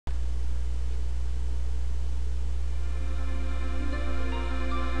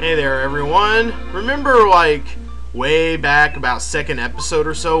Hey there, everyone. Remember, like, way back about second episode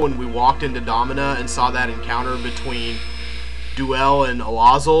or so when we walked into Domina and saw that encounter between Duel and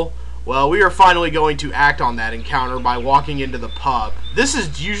Alazel? Well, we are finally going to act on that encounter by walking into the pub. This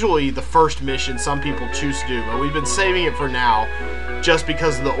is usually the first mission some people choose to do, but we've been saving it for now just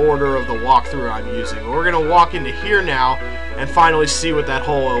because of the order of the walkthrough I'm using. But we're going to walk into here now and finally see what that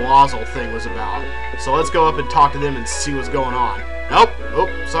whole Alazel thing was about. So let's go up and talk to them and see what's going on. Oh,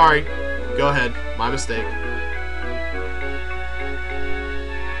 sorry. Go ahead. My mistake.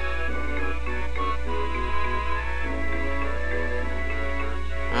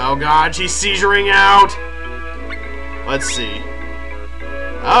 Oh god, she's seizuring out! Let's see.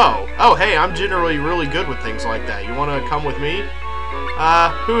 Oh, hey, I'm generally really good with things like that. You wanna come with me?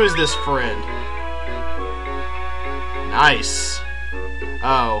 Who is this friend? Nice.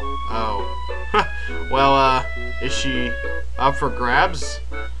 Oh. Well, is she up for grabs?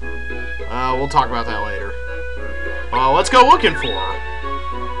 We'll talk about that later. Well, let's go looking for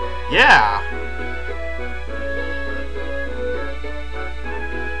her. Yeah.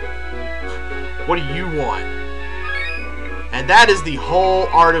 What do you want? And that is the whole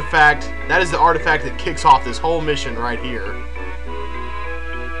artifact. That is the artifact that kicks off this whole mission right here.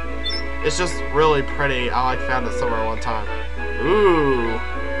 It's just really pretty. I found it somewhere one time. Ooh.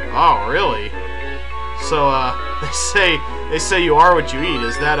 Oh, really? So, they say you are what you eat.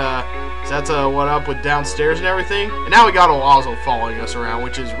 Is that what up with downstairs and everything? And now we got Alazel following us around,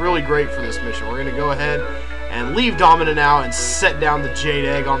 which is really great for this mission. We're gonna go ahead and leave Domina now and set down the Jade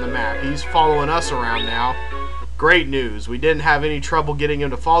Egg on the map. He's following us around now. Great news. We didn't have any trouble getting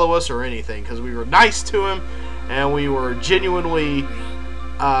him to follow us or anything because we were nice to him and we were genuinely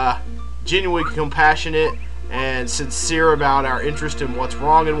compassionate and sincere about our interest in what's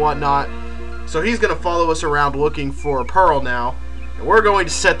wrong and whatnot. So he's going to follow us around looking for a pearl now. And we're going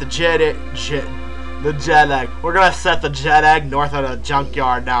to set the Jade Egg. We're going to set the Jade Egg north of the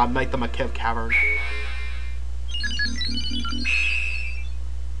junkyard now and make them a cavern.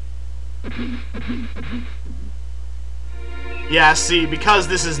 Yeah, see, because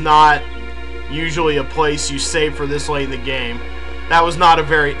this is not usually a place you save for this late in the game, that was not a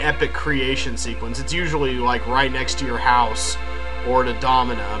very epic creation sequence. It's usually like right next to your house or to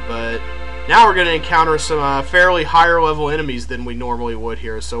Domina, but now we're going to encounter some fairly higher level enemies than we normally would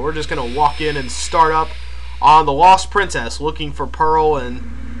here. So we're just going to walk in and start up on the Lost Princess looking for Pearl and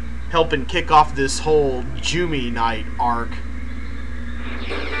helping kick off this whole Jumi Night arc.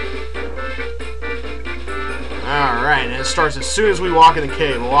 Alright, and it starts as soon as we walk in the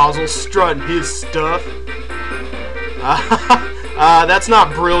cave. Alazel's strutting his stuff. That's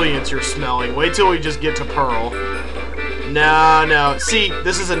not brilliance you're smelling. Wait till we just get to Pearl. No. See,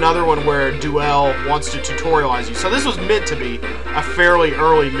 this is another one where Duel wants to tutorialize you. So this was meant to be a fairly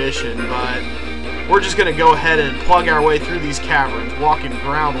early mission, but we're just going to go ahead and plug our way through these caverns, walking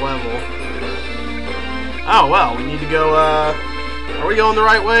ground level. Oh, well, we need to go, are we going the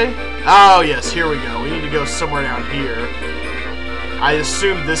right way? Oh, yes, here we go. We need to go somewhere down here. I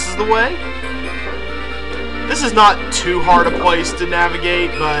assume this is the way? This is not too hard a place to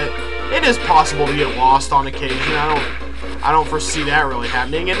navigate, but it is possible to get lost on occasion. I don't foresee that really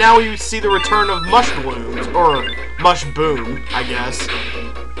happening. And now we see the return of Mush Blooms, or Mush Boom, I guess.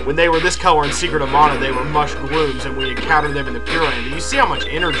 When they were this color in Secret of Mana, they were Mush Glooms, and we encountered them in the Pure Land. You see how much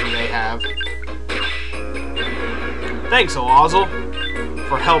energy they have. Thanks, Alazel,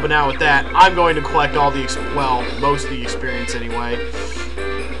 for helping out with that. I'm going to collect all the, most of the experience anyway.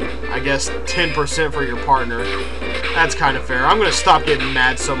 I guess 10% for your partner. That's kind of fair. I'm going to stop getting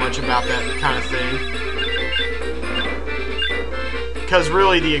mad so much about that kind of thing. Because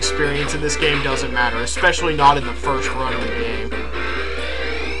really the experience in this game doesn't matter, especially not in the first run of the game.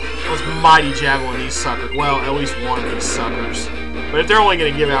 Let's mighty javelin these suckers. Well, at least one of these suckers. But if they're only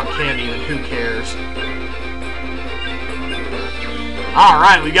going to give out candy, then who cares?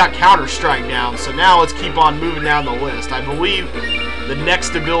 Alright, we got Counter-Strike down, so now let's keep on moving down the list. I believe the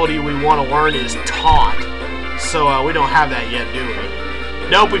next ability we want to learn is Taunt. So we don't have that yet, do we?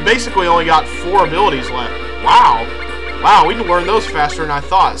 Nope, we basically only got 4 abilities left. Wow, we can learn those faster than I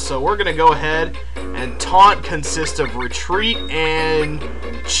thought. So we're going to go ahead, and Taunt consists of Retreat and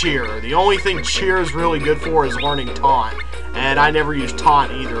Cheer. The only thing Cheer is really good for is learning Taunt. And I never use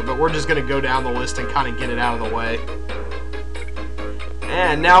Taunt either, but we're just going to go down the list and kind of get it out of the way.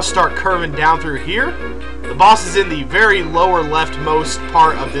 And now start curving down through here. The boss is in the very lower leftmost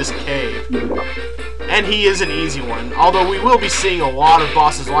part of this cave. And he is an easy one, although we will be seeing a lot of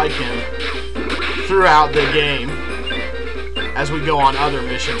bosses like him throughout the game as we go on other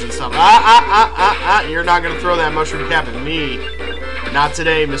missions and stuff. You're not going to throw that mushroom cap at me. Not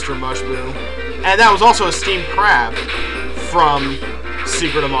today, Mr. Mushboom. And that was also a steamed crab from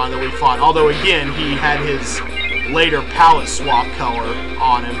Secret of Mine that we fought. Although, again, he had his later palette swap color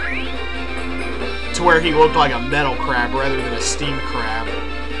on him to where he looked like a metal crab rather than a steamed crab.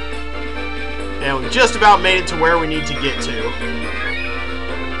 And we just about made it to where we need to get to.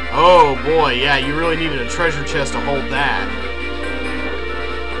 Oh boy, yeah, you really needed a treasure chest to hold that.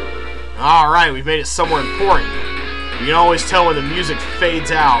 Alright, we've made it somewhere important. You can always tell when the music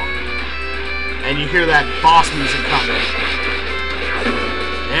fades out and you hear that boss music coming.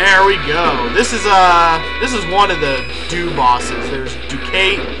 There we go. This is one of the Do bosses. There's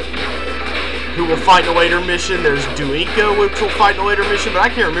Ducate, who will fight in a later mission. There's Duinka, which will fight in a later mission, but I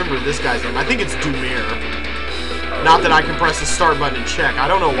can't remember this guy's name. I think it's Dumir. Not that I can press the start button and check. I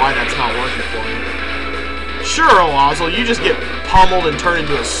don't know why that's not working for me. Sure, Oazel, you just get pummeled and turn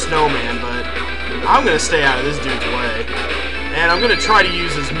into a snowman, but I'm going to stay out of this dude's way. And I'm going to try to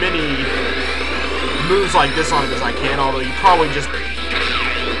use as many moves like this on him as I can, although you probably just...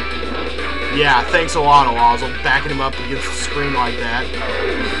 Yeah, thanks a lot, Oazel, backing him up against the screen like that.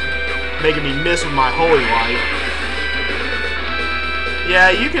 Making me miss with my holy light. Yeah,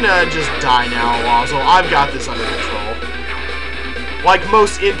 you can just die now, Oazel. I've got this under control. Like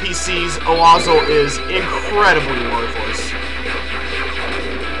most NPCs, Oazel is incredibly worthless.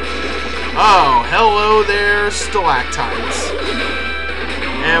 Oh, hello there, stalactites.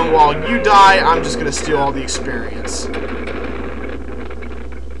 And while you die, I'm just gonna steal all the experience.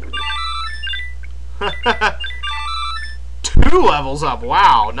 2 levels up,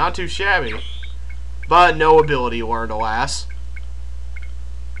 wow, not too shabby. But no ability learned, alas.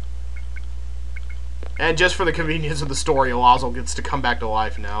 And just for the convenience of the story, Oazel gets to come back to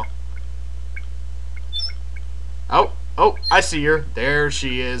life now. Oh, I see her. There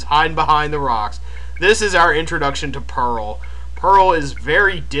she is, hiding behind the rocks. This is our introduction to Pearl. Pearl is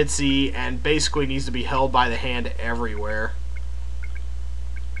very ditzy and basically needs to be held by the hand everywhere.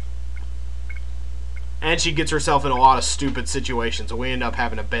 And she gets herself in a lot of stupid situations, and we end up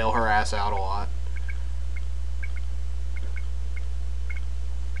having to bail her ass out a lot.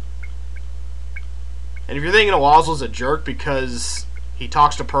 And if you're thinking Oazel's a jerk because he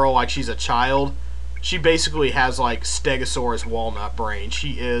talks to Pearl like she's a child, she basically has like Stegosaurus walnut brain.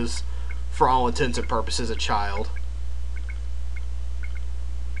 She is, for all intents and purposes, a child.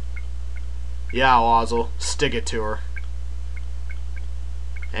 Yeah, Oazel, stick it to her.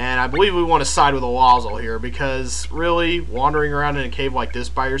 And I believe we want to side with Oazel here because, really, wandering around in a cave like this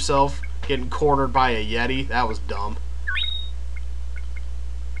by yourself, getting cornered by a Yeti, that was dumb.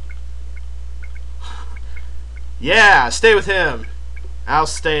 Yeah, stay with him. I'll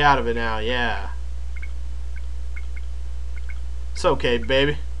stay out of it now, yeah. It's okay,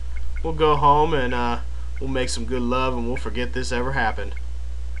 baby. We'll go home and we'll make some good love and we'll forget this ever happened.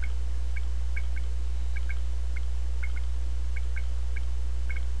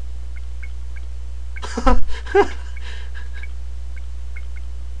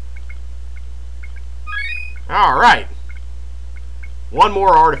 Alright. One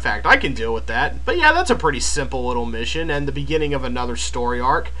more artifact. I can deal with that. But yeah, that's a pretty simple little mission and the beginning of another story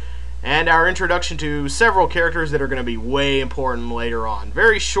arc. And our introduction to several characters that are going to be way important later on.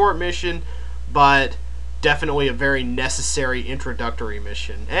 Very short mission, but definitely a very necessary introductory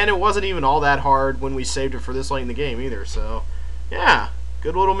mission. And it wasn't even all that hard when we saved it for this late in the game either. So, yeah,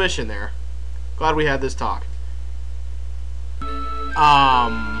 good little mission there. Glad we had this talk.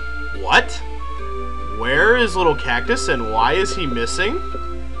 What? Where is Little Cactus and why is he missing?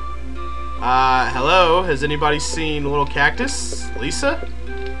 Hello? Has anybody seen Little Cactus? Lisa?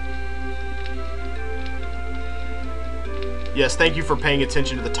 Yes, thank you for paying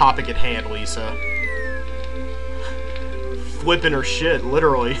attention to the topic at hand, Lisa. Flipping her shit,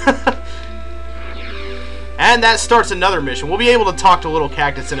 literally. And that starts another mission. We'll be able to talk to Little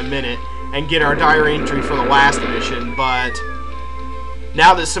Cactus in a minute and get our diary entry for the last mission, but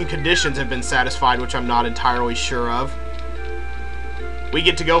now that some conditions have been satisfied, which I'm not entirely sure of, we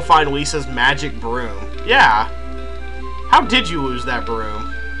get to go find Lisa's magic broom. Yeah. How did you lose that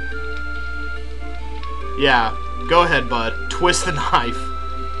broom? Yeah. Go ahead, bud. Twist the knife.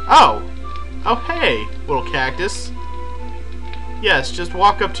 Oh. Oh, hey, Little Cactus. Yes, just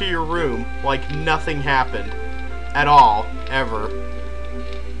walk up to your room like nothing happened. At all. Ever.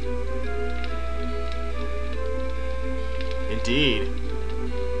 Indeed.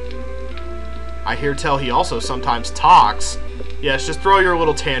 I hear tell he also sometimes talks. Yes, just throw your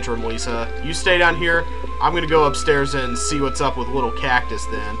little tantrum, Lisa. You stay down here. I'm gonna go upstairs and see what's up with Little Cactus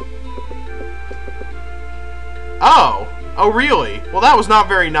then. Oh! Oh, really? Well, that was not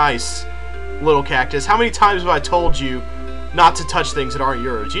very nice, Little Cactus. How many times have I told you not to touch things that aren't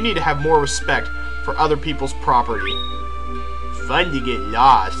yours. You need to have more respect for other people's property. Fun to get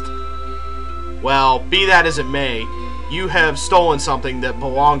lost. Well, be that as it may, you have stolen something that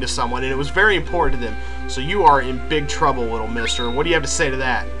belonged to someone, and it was very important to them. So you are in big trouble, little mister. What do you have to say to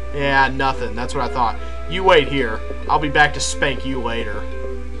that? Yeah, nothing. That's what I thought. You wait here. I'll be back to spank you later.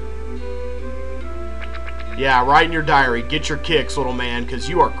 Yeah, write in your diary. Get your kicks, little man, because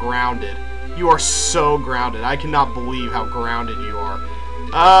you are grounded. You are so grounded. I cannot believe how grounded you are.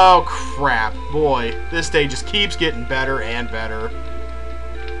 Oh, crap. Boy, this day just keeps getting better and better.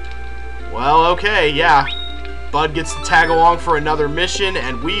 Well, okay, yeah. Bud gets to tag along for another mission,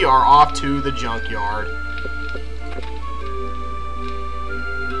 and we are off to the junkyard.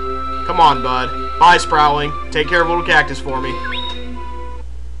 Come on, Bud. Bye, Sproutling. Take care of little cactus for me.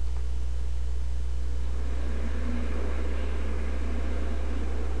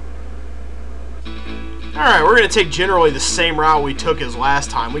 Alright, we're going to take generally the same route we took as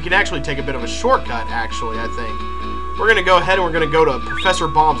last time. We can actually take a bit of a shortcut, actually, I think. We're going to go ahead and we're going to go to Professor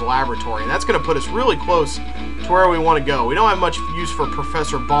Baum's laboratory, and that's going to put us really close to where we want to go. We don't have much use for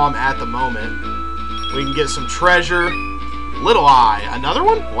Professor Baum at the moment. We can get some treasure. Little Eye. Another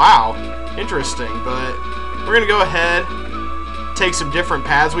one? Wow. Interesting, but we're going to go ahead, take some different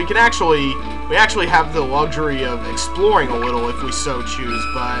paths. We actually have the luxury of exploring a little if we so choose,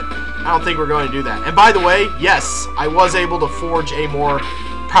 but I don't think we're going to do that. And by the way, yes, I was able to forge a more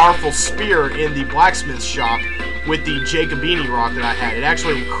powerful spear in the blacksmith shop with the Jacobini rock that I had. It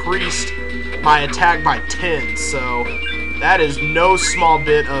actually increased my attack by 10, so that is no small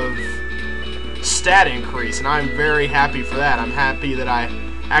bit of stat increase, and I'm very happy for that. I'm happy that I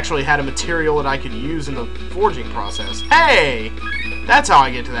actually had a material that I could use in the forging process. Hey! That's how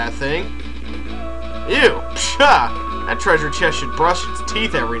I get to that thing. Ew. Psha! That treasure chest should brush its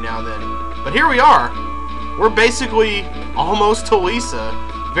teeth every now and then. But here we are. We're basically almost to Lisa.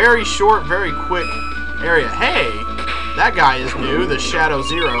 Very short, very quick area. Hey! That guy is new, the Shadow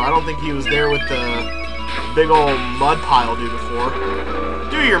Zero. I don't think he was there with the big old mud pile dude before.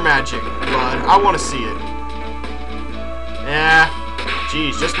 Do your magic, bud. I want to see it.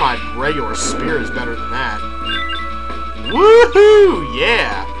 Geez, just my regular spear is better than that. Woohoo!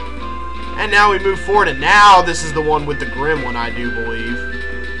 Yeah! And now we move forward, and now this is the one with the gremlin, I do believe.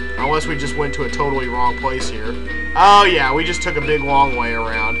 Unless we just went to a totally wrong place here. Oh yeah, we just took a big long way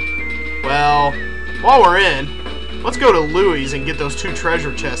around. Well, while we're in, let's go to Louie's and get those 2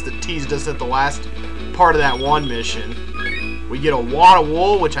 treasure chests that teased us at the last part of that one mission. We get a wad of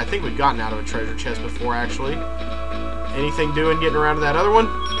wool, which I think we've gotten out of a treasure chest before, actually. Anything doing getting around to that other one?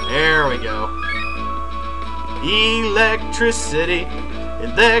 There we go. Electricity.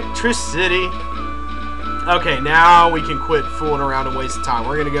 Electricity. Okay, now we can quit fooling around and wasting time.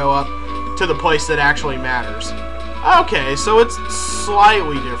 We're going to go up to the place that actually matters. Okay, so it's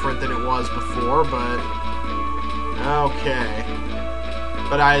slightly different than it was before, but... okay.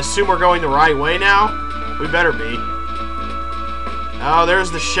 But I assume we're going the right way now? We better be. Oh, there's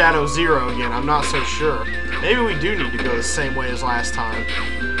the Shadow Zero again. I'm not so sure. Maybe we do need to go the same way as last time.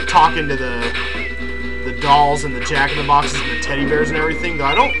 Talking to the dolls and the jack-in-the-boxes and the teddy bears and everything, though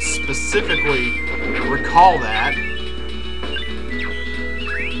I don't specifically recall that.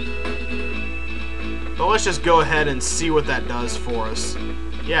 But let's just go ahead and see what that does for us.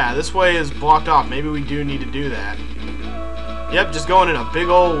 Yeah, this way is blocked off. Maybe we do need to do that. Yep, just going in a big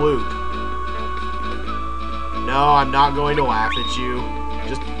old loop. No, I'm not going to laugh at you.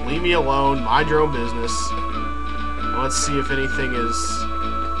 Just leave me alone, mind your own business. And let's see if anything is...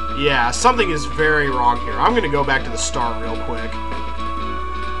 yeah, something is very wrong here. I'm going to go back to the start real quick.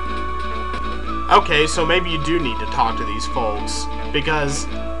 Okay, so maybe you do need to talk to these folks, because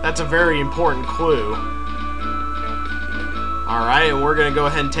that's a very important clue. Alright, and we're going to go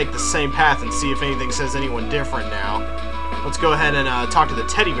ahead and take the same path and see if anything says anyone different now. Let's go ahead and talk to the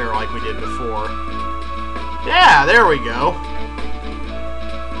teddy bear like we did before. Yeah, there we go.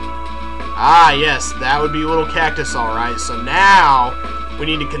 Ah, yes, that would be Little Cactus, alright. So now, we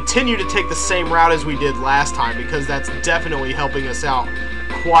need to continue to take the same route as we did last time, because that's definitely helping us out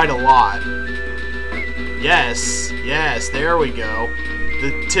quite a lot. Yes, yes, there we go.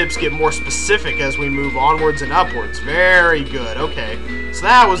 The tips get more specific as we move onwards and upwards. Very good, okay. So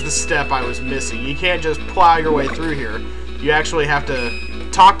that was the step I was missing. You can't just plow your way through here. You actually have to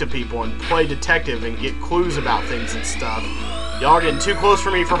talk to people and play detective and get clues about things and stuff. Y'all are getting too close for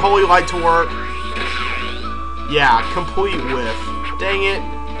me for Holy Light to work. Yeah, complete whiff. Dang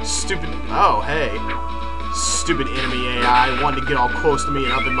it. Stupid. Oh, hey. Stupid enemy AI wanting to get all close to me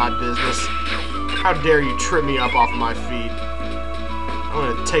and up in my business. How dare you trip me up off of my feet. I'm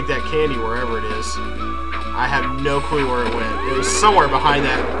going to take that candy wherever it is. I have no clue where it went. It was somewhere behind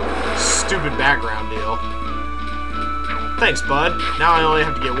that stupid background deal. Thanks, bud. Now I only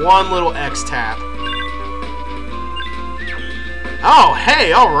have to get one little X tap. Oh,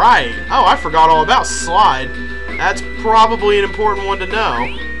 hey, alright. Oh, I forgot all about slide. That's probably an important one to know.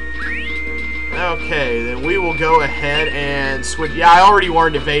 Okay, then we will go ahead and switch. Yeah, I already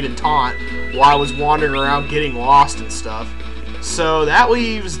learned evade and taunt while I was wandering around getting lost and stuff. So that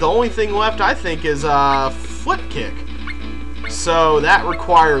leaves the only thing left, I think, is flip kick. So that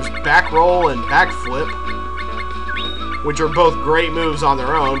requires back roll and back flip, which are both great moves on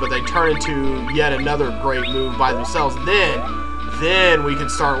their own, but they turn into yet another great move by themselves. Then we can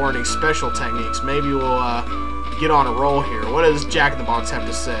start learning special techniques. Maybe we'll get on a roll here. What does Jack in the Box have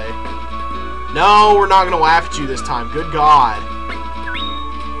to say? No, we're not going to laugh at you this time. Good God.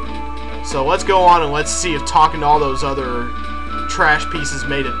 So let's go on and let's see if talking to all those other trash pieces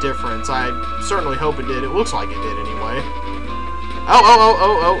made a difference. I certainly hope it did. It looks like it did anyway.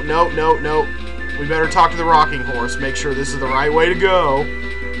 Oh, no. We better talk to the rocking horse. Make sure this is the right way to go.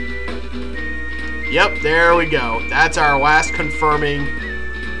 Yep, there we go. That's our last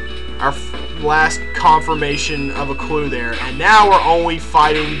last confirmation of a clue there. And now we're only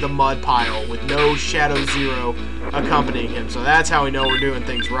fighting the mud pile with no Shadow Zero accompanying him. So that's how we know we're doing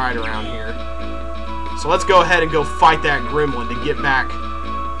things right around here. So let's go ahead and go fight that gremlin to get back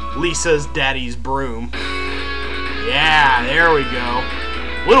Lisa's daddy's broom. Yeah, there we go.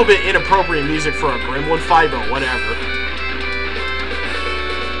 A little bit inappropriate music for a gremlin fight, but whatever.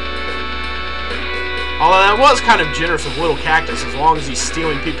 Although that was kind of generous of Little Cactus, as long as he's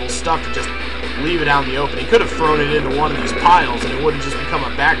stealing people's stuff to just leave it out in the open. He could have thrown it into one of these piles and it would have just become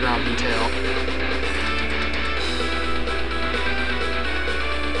a background detail.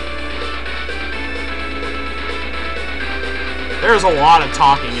 There's a lot of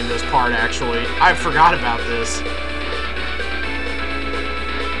talking in this part, actually. I forgot about this.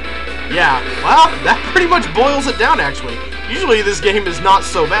 Yeah, well, that pretty much boils it down, actually. Usually this game is not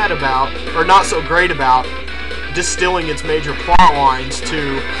so bad about, or not so great about, distilling its major plot lines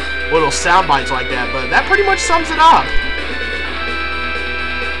to little sound bites like that, but that pretty much sums it up.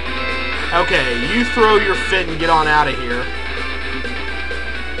 Okay, you throw your fit and get on out of here.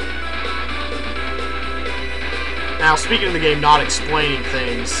 Now, speaking of the game not explaining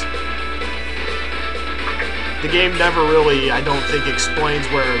things, the game never really, I don't think, explains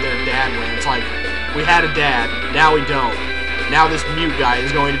where their dad went. It's like, we had a dad, now we don't. Now this mute guy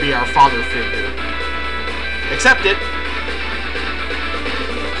is going to be our father figure. Accept it.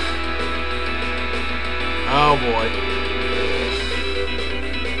 Oh boy.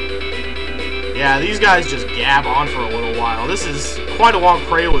 Yeah, these guys just gab on for a little while. This is quite a long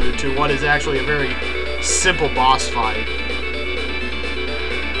prelude to what is actually a very simple boss fight.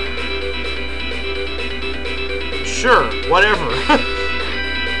 Sure, whatever.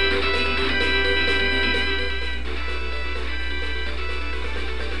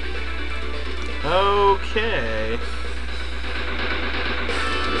 Okay.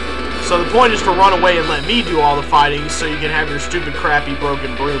 So the point is to run away and let me do all the fighting so you can have your stupid, crappy,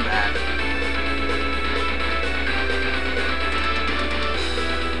 broken broom back.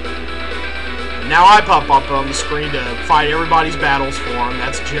 Now I pop up on the screen to fight everybody's battles for him.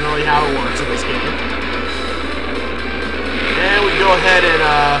 That's generally how it works in this game. And we go ahead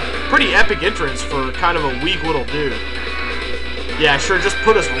and, pretty epic entrance for kind of a weak little dude. Yeah, sure, just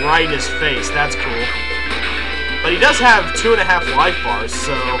put us right in his face. That's cool. But he does have 2.5 life bars,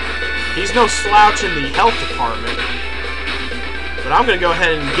 so he's no slouch in the health department. But I'm going to go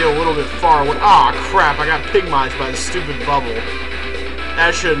ahead and get a little bit far away. Aw, crap, I got pigmized by the stupid bubble.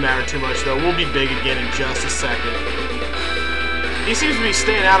 That shouldn't matter too much, though. We'll be big again in just a second. He seems to be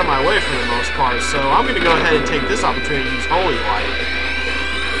staying out of my way for the most part, so I'm going to go ahead and take this opportunity to use Holy Light.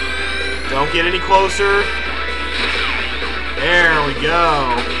 Don't get any closer. There we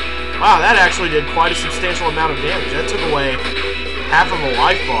go. Wow, that actually did quite a substantial amount of damage. That took away half of a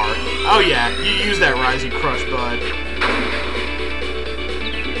life bar. Oh yeah, you use that Rising Crush, bud.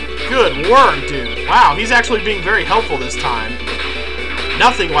 Good work, dude. Wow, he's actually being very helpful this time.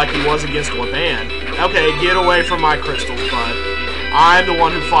 Nothing like he was against Laban. Okay, get away from my crystals, bud. I'm the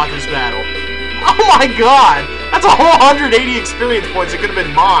one who fought this battle. Oh my god! That's a whole 180 experience points that could have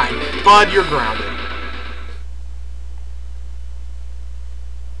been mine. Bud, you're grounded.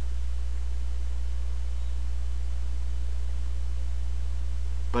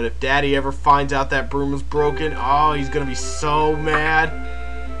 But if Daddy ever finds out that broom is broken, oh, he's gonna be so mad.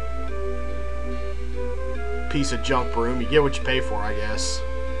 Piece of junk broom. You get what you pay for, I guess.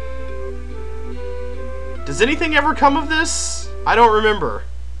 Does anything ever come of this? I don't remember.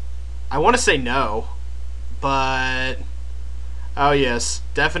 I want to say no. But, oh yes,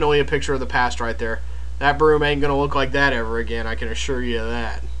 definitely a picture of the past right there. That broom ain't gonna look like that ever again, I can assure you of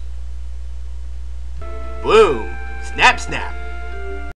that. Boom! Snap, snap!